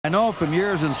I know from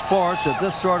years in sports that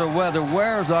this sort of weather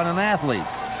wears on an athlete.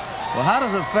 Well, how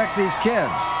does it affect these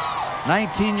kids?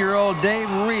 19-year-old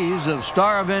Dave Reeves of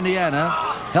Star of Indiana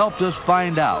helped us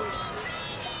find out.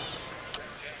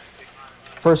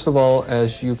 First of all,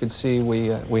 as you could see,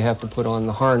 we have to put on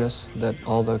the harness that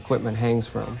all the equipment hangs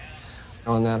from.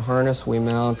 On that harness, we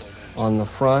mount on the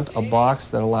front a box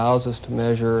that allows us to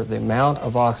measure the amount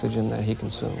of oxygen that he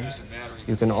consumes.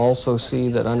 You can also see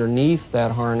that underneath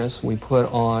that harness we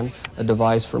put on a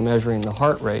device for measuring the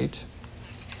heart rate.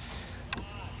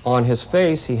 On his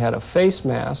face he had a face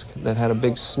mask that had a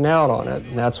big snout on it,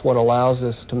 and that's what allows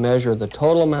us to measure the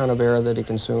total amount of air that he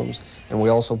consumes, and we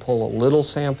also pull a little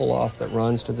sample off that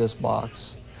runs to this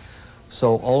box.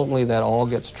 So ultimately that all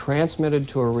gets transmitted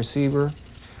to a receiver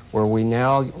where we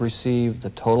now receive the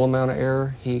total amount of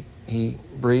air he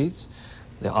breathes,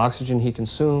 the oxygen he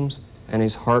consumes, and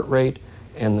his heart rate,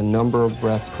 and the number of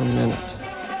breaths per minute.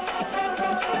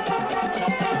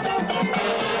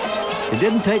 It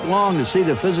didn't take long to see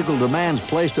the physical demands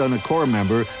placed on a corps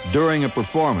member during a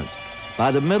performance.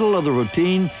 By the middle of the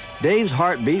routine, Dave's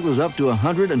heartbeat was up to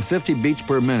 150 beats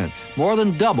per minute, more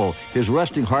than double his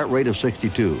resting heart rate of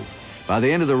 62. By the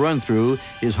end of the run-through,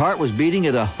 his heart was beating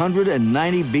at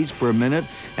 190 beats per minute,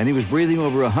 and he was breathing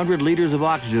over 100 liters of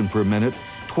oxygen per minute,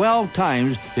 12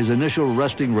 times his initial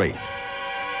resting rate.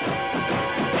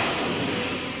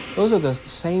 Those are the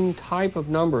same type of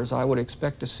numbers I would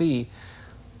expect to see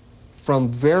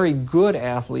from very good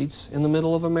athletes in the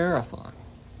middle of a marathon.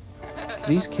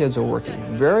 These kids are working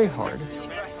very hard.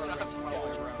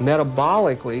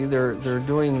 Metabolically, they're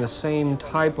doing the same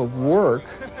type of work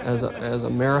as a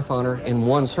marathoner in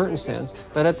one certain sense,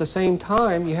 but at the same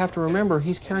time, you have to remember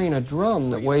he's carrying a drum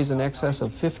that weighs in excess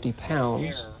of 50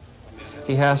 pounds.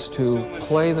 He has to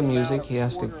play the music, he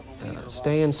has to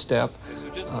stay in step.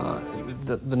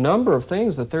 The number of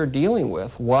things that they're dealing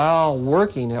with while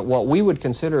working at what we would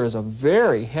consider as a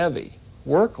very heavy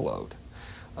workload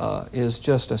is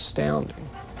just astounding.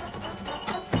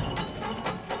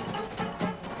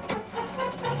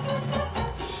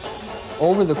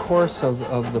 Over the course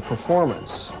of the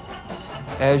performance,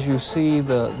 as you see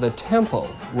the tempo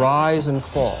rise and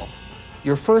fall,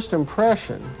 your first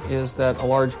impression is that a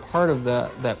large part of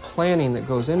that planning that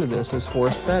goes into this is for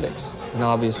aesthetics, and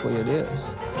obviously it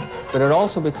is. But it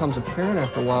also becomes apparent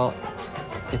after a while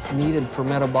it's needed for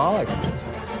metabolic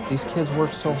reasons. These kids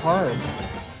work so hard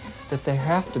that there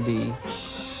have to be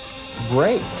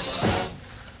breaks.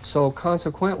 So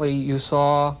consequently, you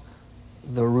saw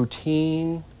the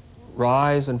routine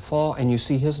rise and fall, and you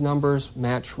see his numbers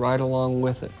match right along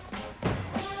with it.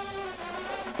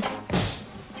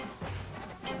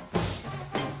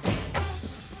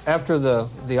 After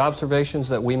the observations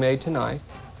that we made tonight,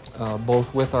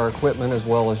 both with our equipment as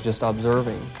well as just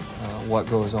observing what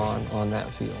goes on that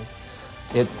field,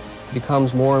 it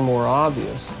becomes more and more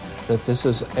obvious that this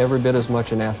is every bit as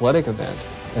much an athletic event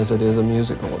as it is a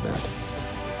musical event.